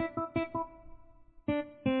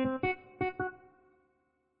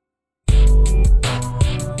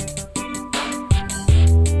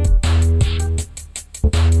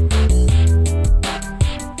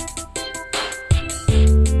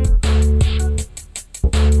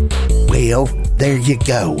 Well, there you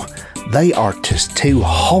go. They are just two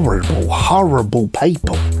horrible, horrible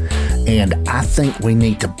people. And I think we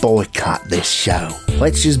need to boycott this show.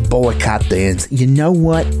 Let's just boycott this. You know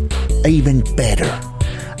what? Even better.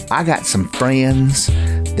 I got some friends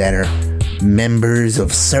that are members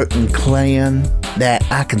of certain clan that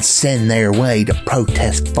I can send their way to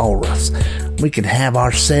protest for us. We could have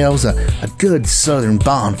ourselves a good southern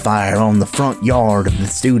bonfire on the front yard of the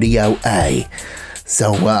Studio A.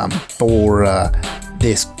 So, for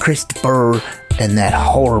this Christopher and that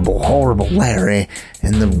horrible, horrible Larry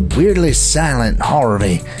and the weirdly silent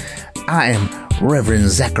Harvey. I am Reverend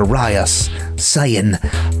Zacharias saying,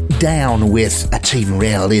 down with Achieving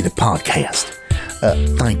Reality, the podcast.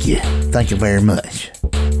 Thank you. Thank you very much.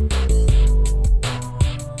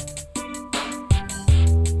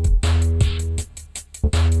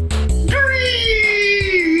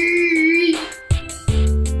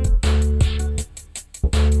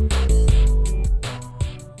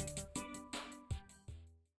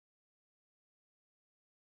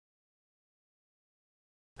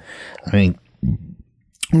 I mean,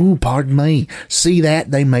 ooh, pardon me. See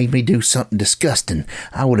that? They made me do something disgusting.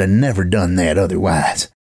 I would have never done that otherwise.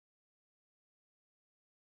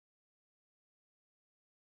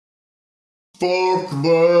 Fuck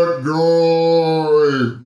that guy!